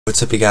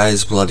What's up, you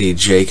guys? Bloody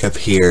Jacob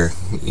here.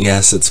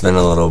 Yes, it's been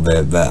a little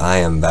bit, but I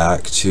am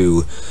back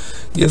to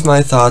give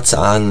my thoughts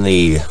on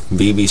the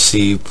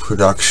BBC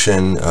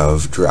production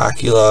of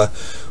Dracula,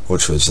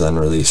 which was then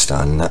released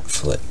on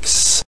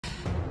Netflix.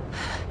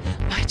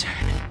 My turn.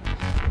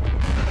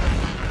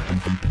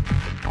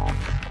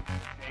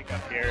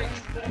 Jacob here,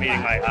 meeting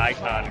my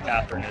icon,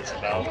 Catherine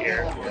Isabel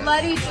here.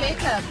 Bloody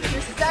Jacob,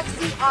 your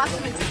sexy,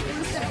 awesome,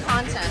 exclusive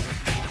content.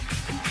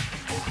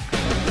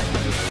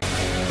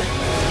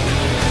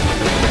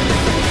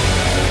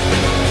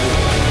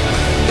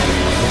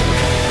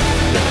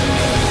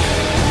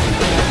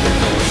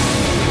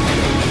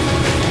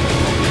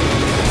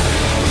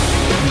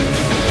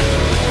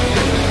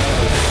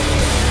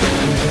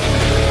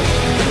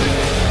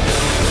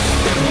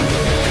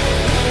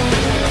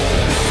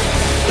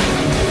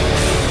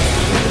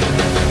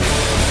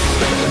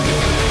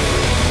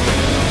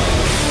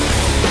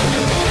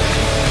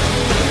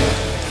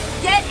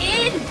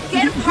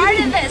 Part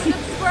of this.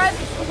 Subscribe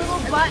to the little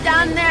butt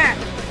down there.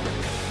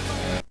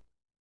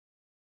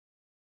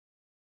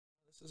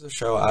 This is a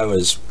show I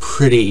was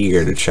pretty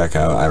eager to check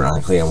out.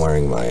 Ironically, I'm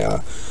wearing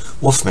my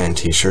Wolfman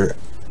t-shirt.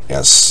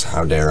 Yes,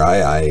 how dare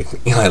I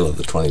love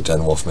the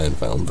 2010 Wolfman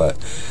film, but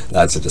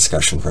that's a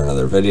discussion for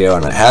another video,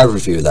 and I have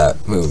reviewed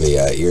that movie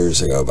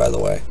years ago, by the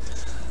way.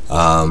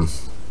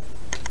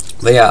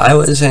 But yeah, I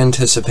was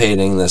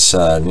anticipating this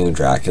new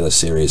Dracula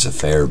series a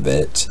fair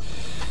bit.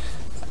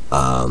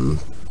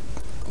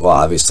 Well,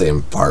 obviously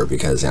in part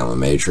because I'm a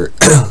major,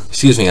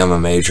 I'm a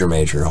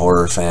major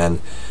horror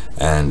fan,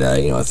 and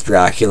with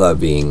Dracula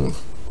being,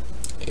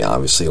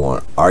 obviously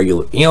Dracula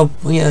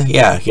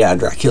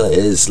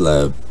is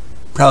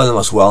probably the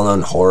most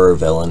well-known horror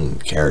villain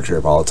character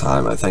of all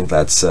time. I think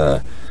that's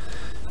a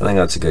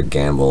good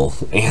gamble,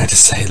 to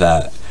say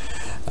that.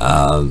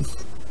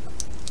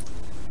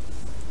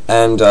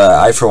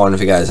 I, for one, if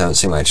you guys haven't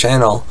seen my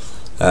channel,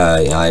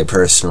 I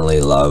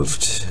personally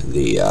loved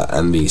the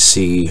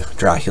NBC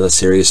Dracula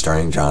series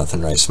starring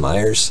Jonathan Rhys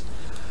Meyers,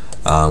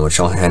 which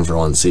only ran for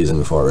one season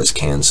before it was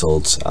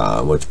cancelled,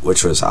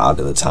 which was odd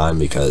at the time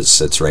because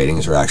its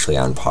ratings were actually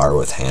on par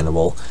with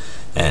Hannibal,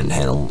 and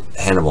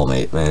Hannibal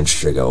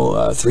managed to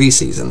go 3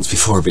 seasons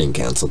before being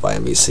cancelled by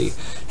NBC.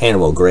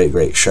 Hannibal,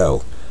 great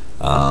show,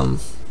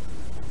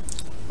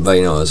 but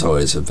it was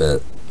always a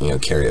bit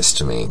curious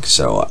to me.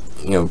 So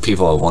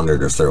people have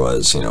wondered if there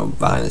was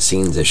behind the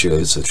scenes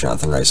issues with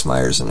Jonathan Rhys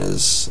Meyers and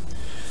his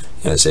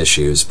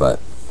issues, but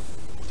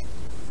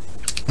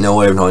no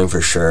way of knowing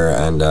for sure.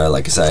 And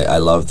like I said, I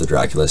love the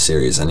Dracula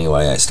series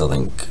anyway. I still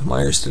think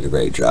Meyers did a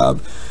great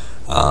job.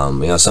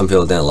 Some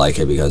people didn't like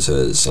it because it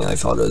was I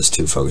thought it was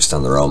too focused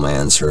on the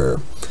romance,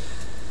 or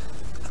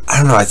I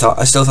don't know. I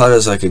still thought it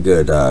was like a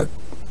good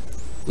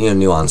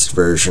nuanced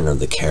version of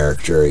the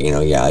character.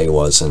 Yeah, he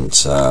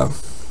wasn't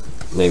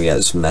maybe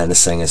as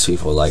menacing as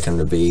people would like him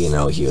to be. It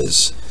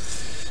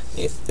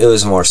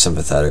was a more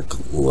sympathetic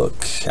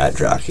look at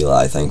Dracula,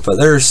 I think. But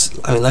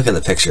look at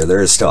the picture. There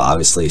is still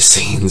obviously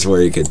scenes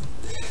where you could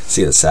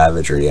see the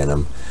savagery in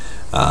him,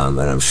 and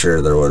I'm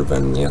sure there would have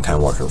been kind of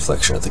more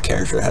confliction with the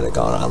character had it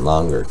gone on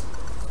longer.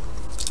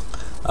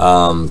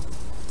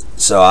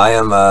 So I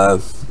am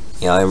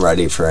I'm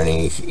ready for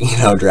any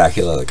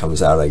Dracula that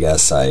comes out. I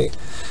guess I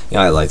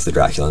like the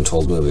Dracula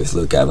Untold movie with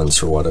Luke Evans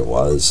for what it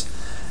was,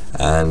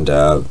 and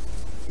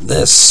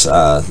this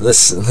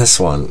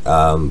one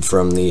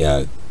from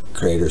the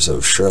creators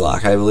of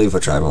Sherlock, I believe,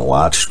 which I haven't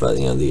watched, but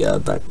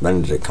the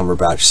Benedict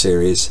Cumberbatch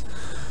series,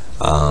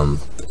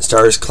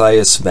 stars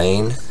Claudius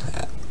Bang,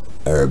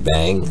 as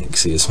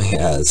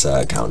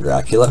Count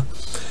Dracula,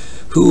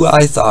 who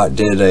I thought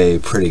did a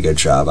pretty good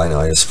job. I know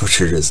I just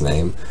butchered his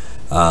name.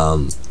 I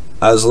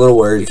was a little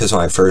worried because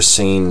when I first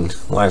seen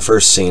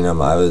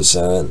him, I was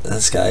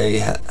this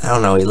guy, I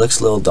don't know, he looks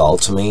a little dull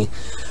to me.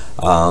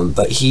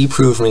 But he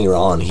proved me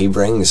wrong. He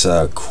brings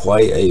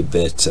quite a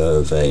bit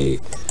of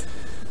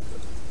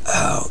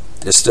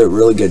just a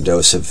really good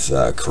dose of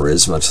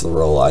charisma to the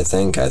role. I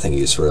think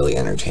he's really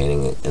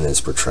entertaining in his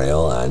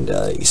portrayal, and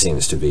he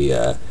seems to be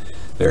a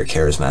very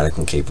charismatic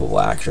and capable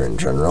actor in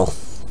general.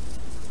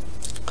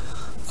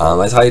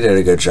 I thought he did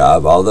a good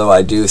job, although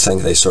I do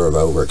think they sort of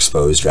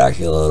overexposed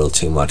Dracula a little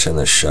too much in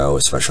this show,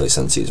 especially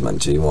since he's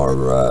meant to be more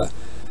of a,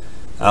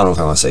 I don't know if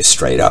I want to say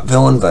straight up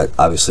villain, but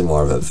obviously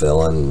more of a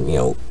villain,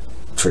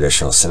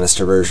 traditional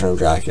sinister version of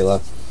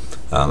Dracula.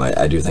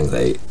 I do think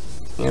they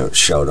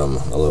showed him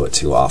a little bit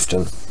too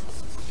often.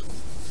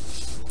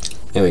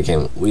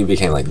 And we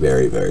became like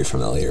very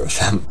familiar with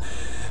him.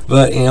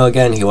 But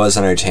again, he was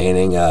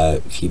entertaining.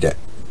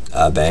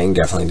 Bang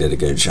definitely did a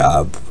good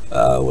job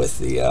with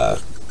the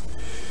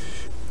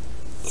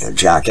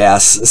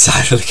jackass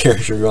side of the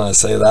character, if you want to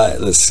say that.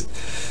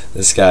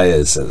 This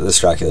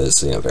Dracula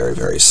is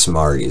very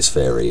smart. He's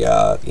very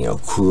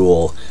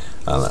cruel.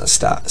 A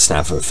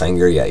snap of a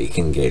finger, yeah, he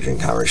can engage in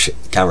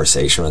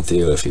conversation with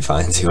you if he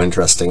finds you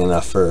interesting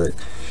enough for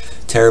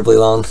terribly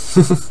long.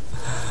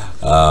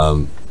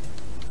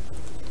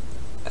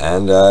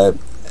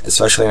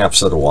 Especially in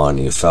episode 1,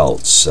 you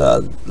felt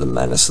the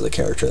menace of the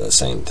character at the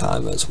same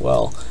time as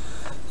well.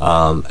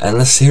 And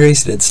the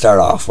series did start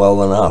off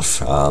well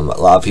enough. A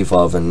lot of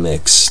people have been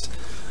mixed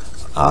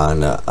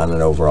on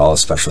it overall,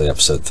 especially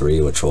episode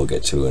 3, which we'll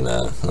get to in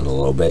a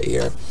little bit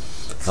here.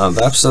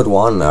 But episode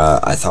 1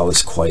 I thought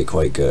was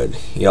quite good.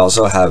 You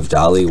also have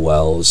Dolly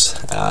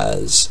Wells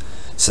as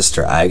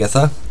Sister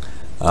Agatha.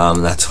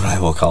 That's what I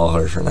will call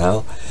her for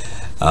now.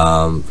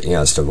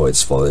 Just to avoid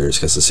spoilers,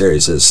 because the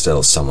series is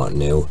still somewhat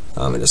new.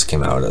 It just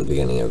came out at the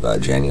beginning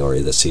of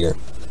January this year,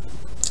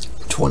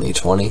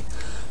 2020.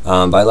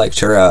 But I liked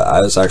her.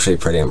 I was actually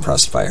pretty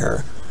impressed by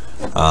her.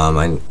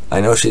 I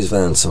know she's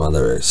been in some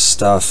other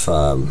stuff.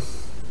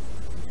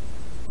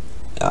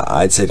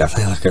 I'd say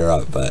definitely look her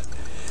up, but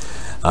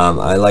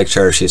I liked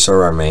her. She's sort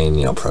of our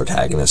main,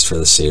 protagonist for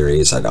the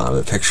series. I don't have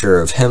a picture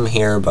of him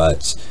here,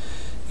 but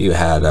you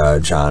had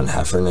John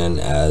Heffernan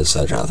as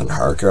Jonathan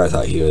Harker. I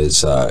thought he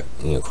was,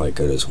 quite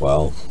good as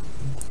well.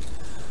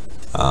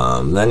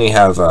 Then you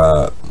have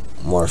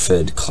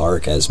Morfydd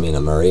Clark as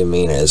Mina Murray.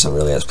 Mina isn't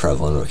really as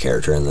prevalent of a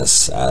character in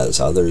this as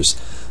others.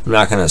 I'm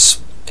not going to,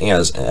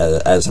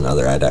 as in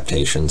other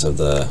adaptations of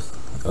the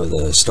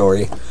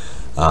story.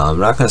 I'm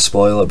not going to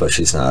spoil it, but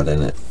she's not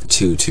in it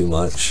too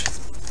much.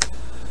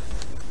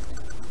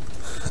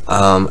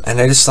 And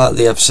I just thought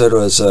the episode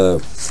was a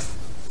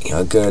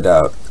good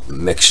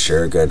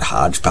mixture, good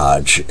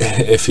hodgepodge,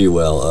 if you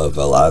will, of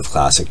a lot of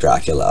classic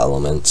Dracula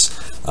elements.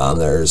 I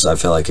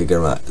feel like a good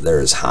amount.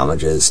 There's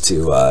homages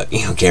to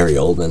Gary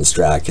Oldman's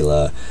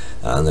Dracula,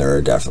 and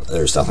there's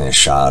definitely a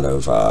shot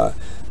of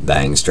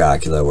Bang's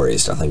Dracula where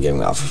he's definitely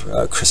giving off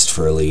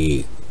Christopher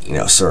Lee,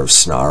 sort of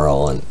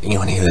snarl, and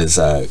when he was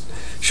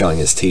showing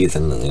his teeth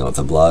and with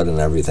the blood and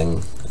everything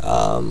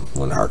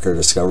when Harker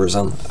discovers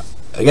him.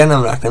 Again,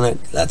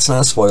 that's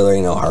not a spoiler,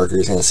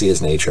 Harker's gonna see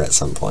his nature at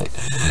some point.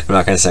 I'm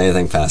not gonna say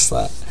anything past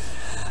that.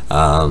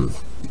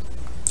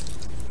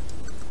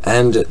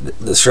 And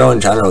the show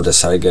in general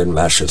just had a good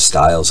mesh of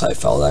styles, I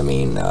felt. I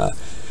mean,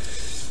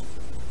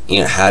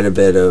 it had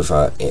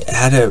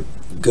a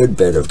good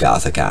bit of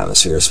gothic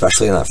atmosphere,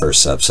 especially in that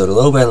first episode, a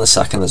little bit in the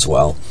second as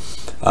well.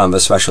 But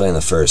especially in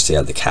the first, you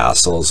had the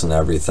castles and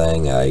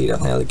everything. You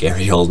definitely had the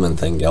Gary Oldman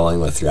thing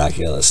going with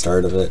Dracula at the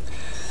start of it.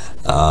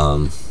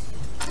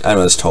 And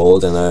it was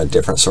told in a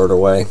different sort of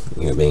way,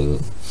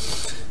 being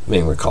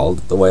recalled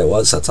the way it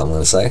was. That's all I'm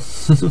going to say.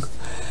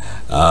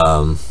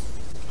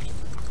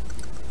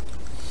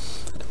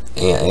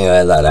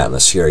 And that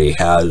atmosphere, you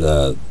had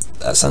a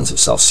sense of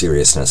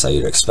self-seriousness that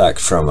you'd expect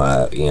from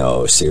a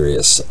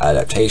serious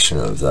adaptation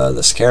of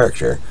this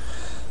character.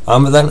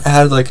 But then it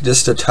had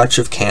just a touch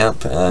of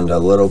camp and a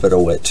little bit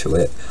of wit to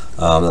it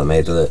that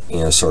made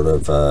it sort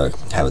of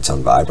have its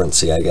own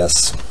vibrancy, I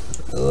guess,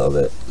 a little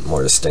bit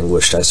more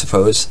distinguished, I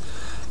suppose.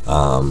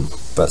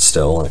 But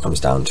still, when it comes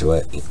down to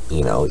it,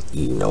 you know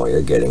what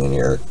you're getting, and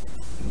you're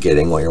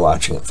getting what you're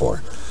watching it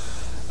for.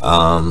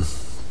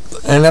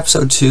 And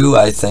episode 2,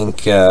 I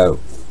think,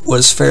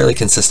 was fairly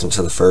consistent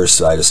to the first,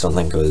 so I just don't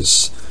think it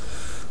was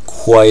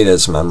quite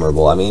as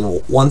memorable. I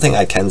mean, one thing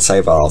I can say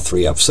about all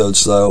 3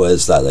 episodes, though,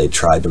 is that they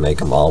tried to make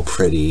them all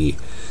pretty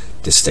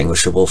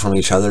distinguishable from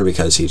each other,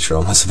 because each of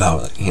them was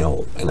about,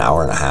 an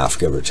hour and a half,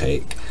 give or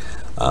take.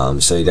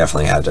 So you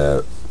definitely had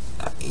to,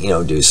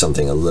 do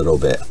something a little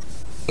bit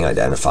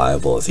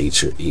identifiable with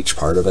each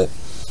part of it.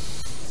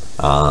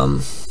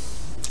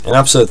 In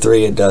episode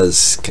 3, it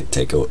does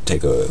take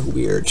a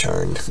weird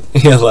turn.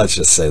 Let's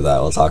just say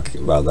that. We'll talk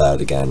about that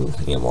again,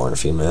 more in a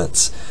few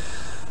minutes.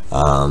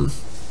 But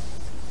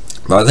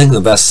I think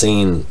the best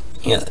scene,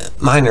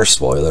 minor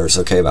spoilers,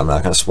 okay, but I'm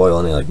not going to spoil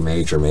any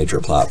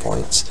major plot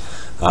points.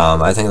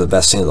 I think the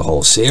best scene of the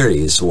whole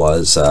series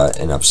was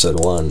in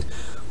episode 1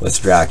 with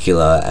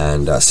Dracula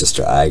and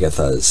Sister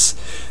Agatha's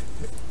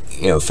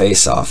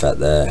face off at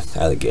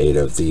the gate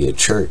of the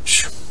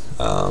church.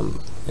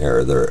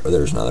 Or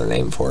there's another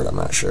name for it, I'm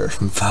not sure.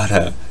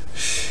 But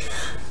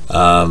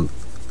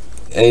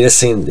and you just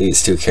seen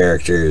these two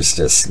characters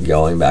just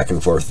going back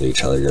and forth with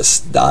each other,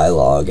 just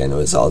dialogue, and it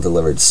was all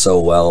delivered so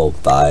well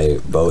by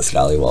both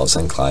Dolly Wells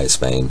and Clive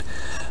Spain.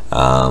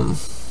 How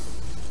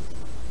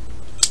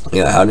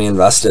many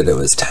invested? It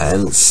was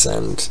tense,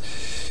 and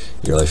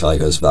you really felt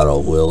like it was a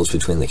battle of wills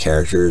between the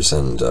characters,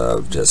 and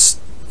just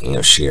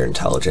sheer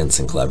intelligence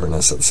and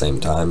cleverness at the same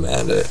time.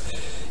 And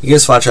you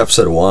just watch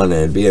episode 1, and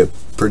it'd be a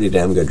pretty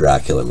damn good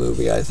Dracula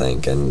movie, I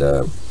think. And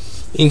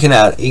you can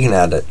add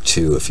it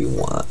 2 if you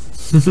want.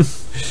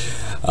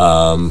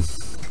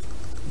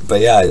 But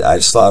yeah, I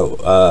just thought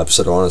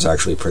episode 1 was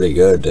actually pretty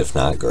good, if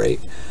not great.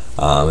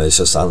 It's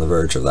just on the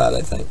verge of that,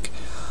 I think.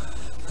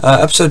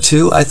 Episode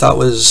 2, I thought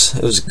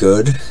was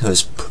good. It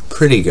was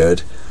pretty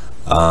good.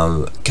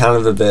 Kind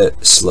of a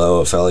bit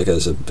slow. It felt like it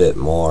was a bit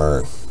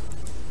more.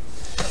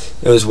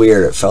 It was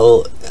weird. It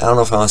felt, I don't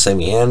know if I want to say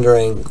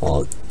meandering.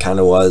 Well, it kind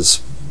of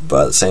was,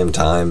 but at the same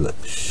time,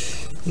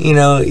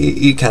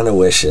 you kind of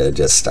wish it had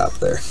just stopped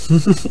there.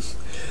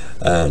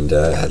 And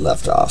had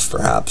left off,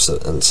 perhaps,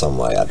 in some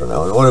way. I don't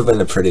know. It would have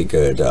been a pretty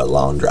good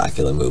long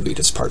Dracula movie,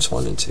 just parts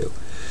 1 and 2.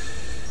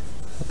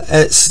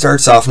 It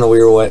starts off in a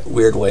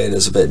weird way. It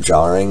is a bit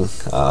jarring.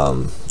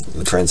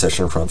 The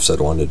transition from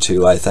episode 1 to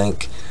 2, I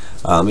think.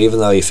 Even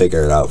though you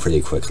figure it out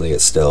pretty quickly,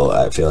 it's still,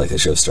 I feel like it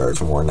should have started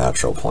from a more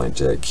natural point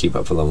to keep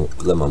up with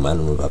the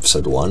momentum of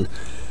episode 1,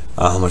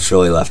 which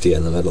really left you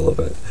in the middle of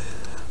it.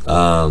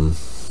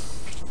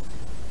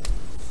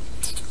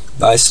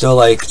 But I still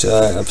liked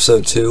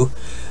episode 2.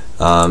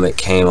 It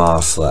came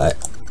off, like,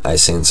 I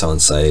seen someone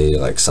say,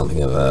 like,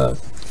 something of a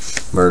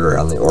Murder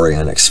on the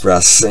Orient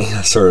Express, you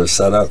know, sort of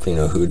setup, you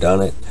know,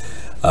 whodunit,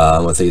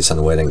 with these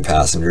unwitting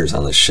passengers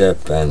on the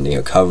ship, and, you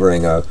know,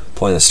 covering a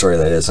point of the story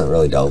that isn't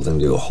really delved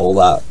into a whole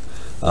lot,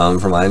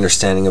 from my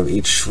understanding of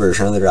each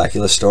version of the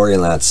Dracula story,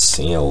 and that's,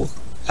 you know,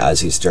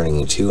 as he's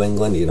journeying to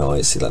England, you don't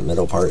always see that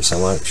middle part so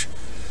much.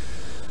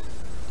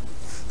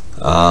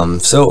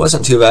 So it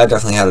wasn't too bad.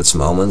 Definitely had its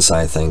moments.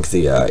 I think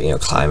the you know,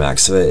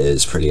 climax of it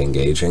is pretty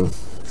engaging,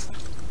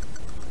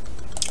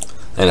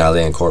 and how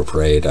they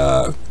incorporate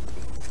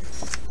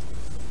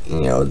you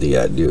know,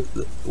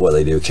 what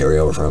they do carry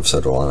over from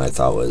episode 1, I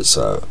thought was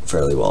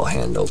fairly well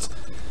handled.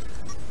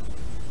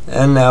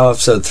 And now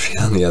episode 3,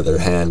 on the other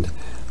hand,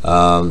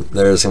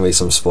 there's going to be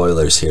some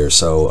spoilers here,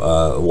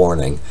 so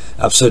warning.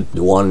 Episode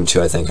 1 and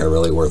 2 I think are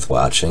really worth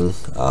watching.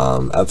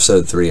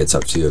 Episode 3, it's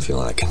up to you if you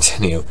want to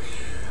continue.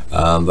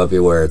 But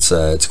beware,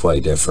 it's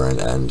quite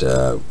different, and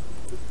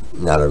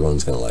not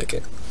everyone's going to like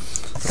it.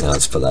 You know,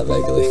 let's put that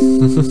vaguely.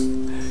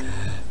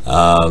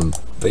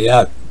 But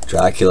yeah,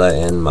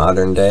 Dracula in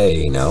modern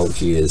day, you know,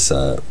 he is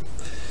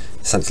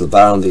sent to the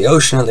bottom of the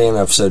ocean at the end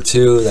of episode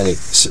 2, then he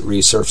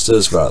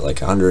resurfaces about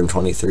like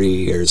 123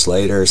 years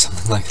later,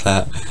 something like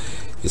that.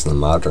 He's in the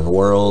modern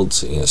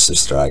world, you know,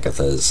 Sister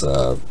Agatha's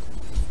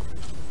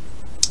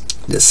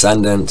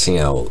descendant, you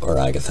know, or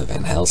Agatha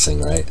Van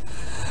Helsing, right?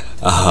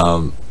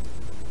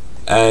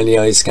 And, you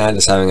know, he's kind of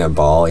just having a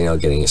ball, you know,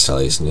 getting used to all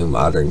these new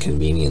modern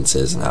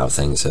conveniences and how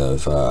things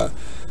have,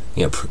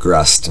 you know,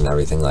 progressed and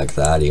everything like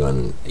that,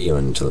 even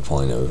to the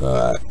point of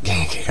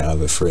getting kicked out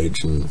of a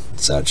fridge and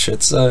such.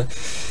 It's,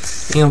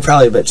 you know,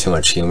 probably a bit too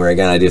much humor.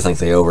 Again, I do think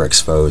they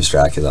overexposed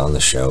Dracula on the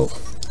show.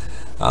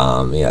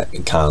 Yeah,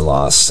 it kind of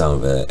lost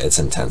some of its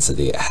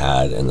intensity it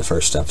had in the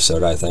first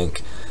episode, I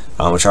think,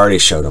 which already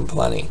showed him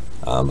plenty,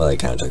 but they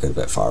kind of took it a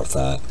bit far with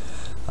that.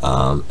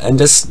 And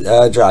just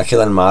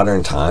Dracula in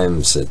modern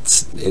times,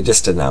 it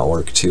just did not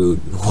work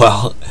too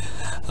well.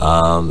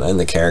 And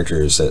the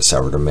characters that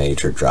suffered a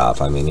major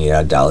drop. I mean, you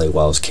had Dolly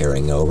Wells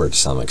carrying over to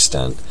some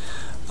extent,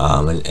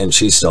 and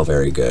she's still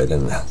very good,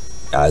 and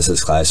as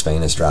is Clive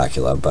Spain as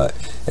Dracula, but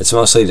it's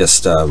mostly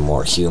just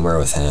more humor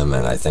with him,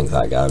 and I think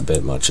that got a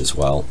bit much as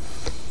well.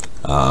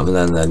 And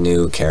then the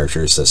new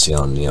characters, this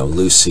young, you know,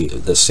 Lucy,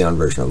 this young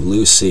version of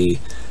Lucy.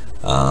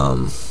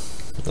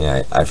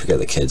 Yeah, I forget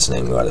the kid's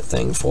name who had a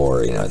thing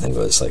for, you know, I think it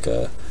was like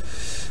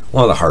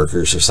one of the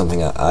Harkers or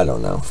something, I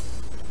don't know.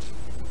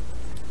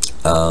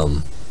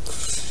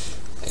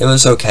 It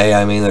was okay.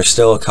 I mean, there's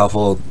still a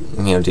couple,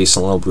 you know,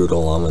 decent little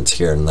brutal moments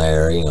here and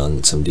there, you know,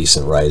 and some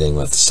decent writing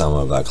with some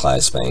of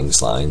Clive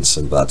Spain's lines,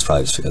 but that's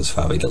probably just because of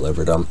how he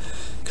delivered them.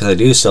 Because I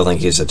do still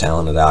think he's a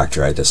talented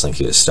actor. I just think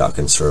he was stuck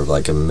in sort of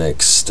like a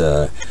mixed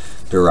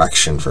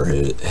direction for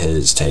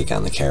his take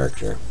on the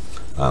character,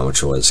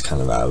 which was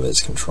kind of out of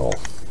his control.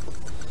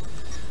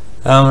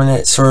 And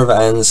it sort of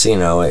ends, you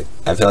know, I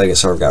feel like it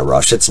sort of got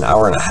rushed. It's an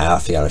hour and a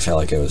half, yet I feel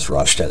like it was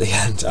rushed at the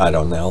end. I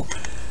don't know.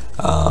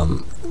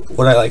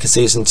 Would I like a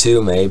season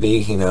 2? Maybe,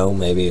 you know,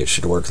 maybe it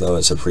should work though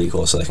as a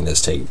prequel, so they can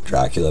just take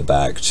Dracula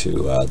back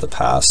to the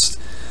past,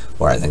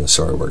 where I think the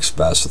story works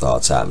best with all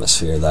its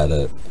atmosphere that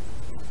it,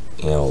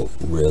 you know,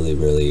 really,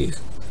 really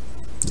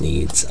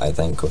needs, I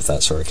think, with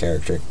that sort of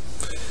character.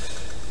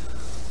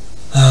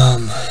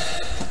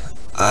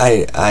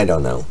 I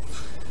don't know.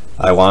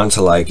 I wanted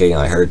to like it, you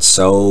know, I heard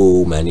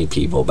so many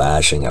people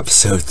bashing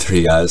episode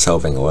 3. I was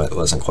hoping it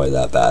wasn't quite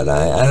that bad,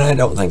 and I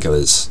don't think it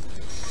was.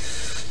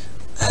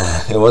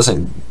 It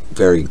wasn't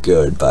very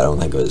good, but I don't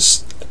think it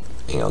was,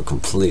 you know,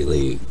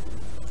 completely,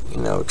 you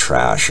know,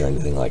 trash or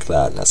anything like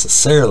that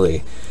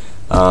necessarily.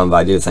 But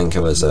I do think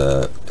it was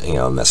you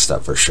know, messed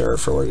up for sure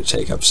for where to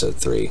take episode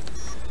 3.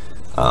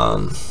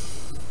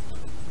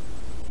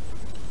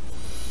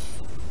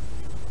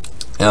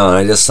 You know,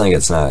 I just think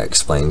it's not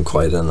explained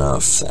quite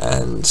enough,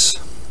 and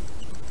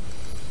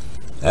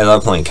at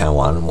that point, kind of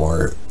wanted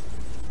more,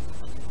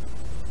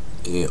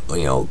 you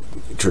know,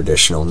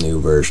 traditional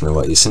new version of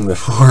what you've seen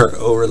before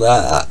over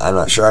that. I'm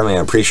not sure. I mean,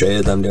 I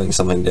appreciated them doing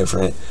something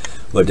different,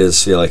 but it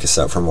does feel like a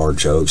step for more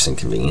jokes and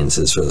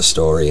conveniences for the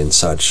story and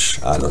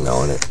such. I don't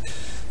know, and it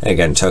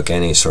again took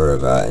any sort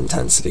of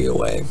intensity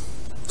away.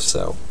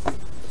 So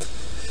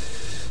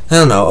I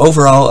don't know.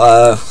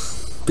 Overall,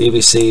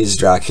 BBC's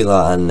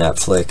Dracula on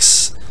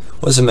Netflix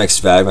was a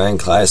mixed bag. Man,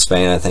 Clive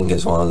Spain, I think,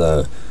 is one of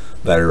the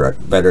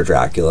better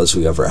Draculas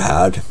we ever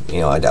had.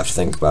 You know, I'd have to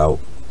think about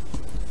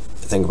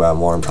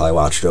more and probably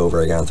watch it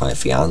over again with my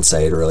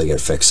fiance to really get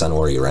a fix on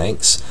where he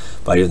ranks.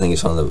 But I do think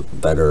he's one of the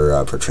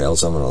better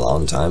portrayals of him in a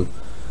long time.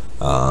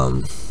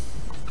 But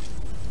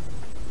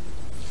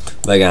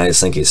again, I just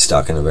think he's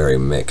stuck in a very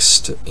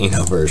mixed, you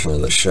know, version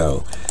of the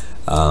show.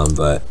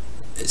 But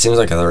it seems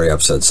like every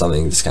episode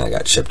something just kind of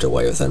got chipped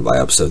away with, and by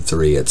episode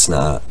 3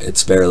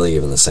 it's barely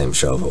even the same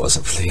show if it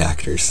wasn't for the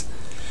actors.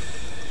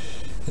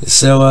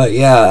 So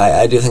yeah,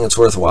 I do think it's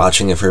worth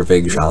watching if you're a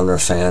big genre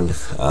fan.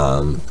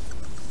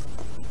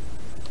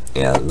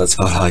 Yeah, that's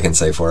about all I can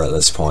say for it at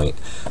this point.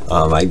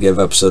 I'd give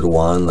episode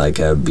 1 like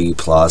a B+,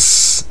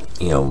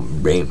 you know,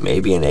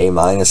 maybe an A-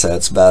 at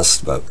its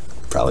best, but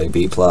probably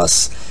B+.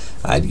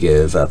 I'd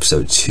give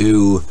episode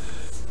 2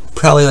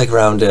 probably like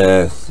around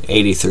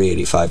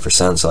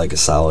 83-85%, so like a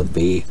solid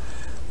B.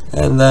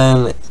 And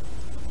then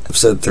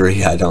episode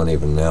 3, I don't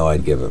even know,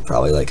 I'd give it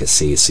probably like a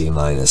C, C-,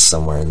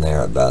 somewhere in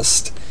there at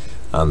best.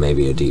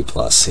 Maybe a D+,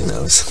 who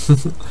knows.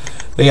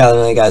 But yeah,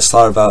 then you guys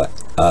thought about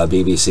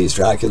BBC's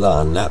Dracula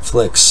on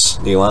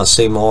Netflix. Do you want to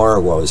see more?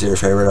 What was your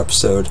favorite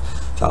episode?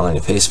 Follow me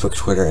on Facebook,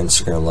 Twitter,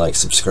 Instagram, like,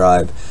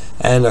 subscribe,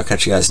 and I'll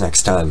catch you guys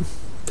next time.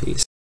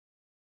 Peace.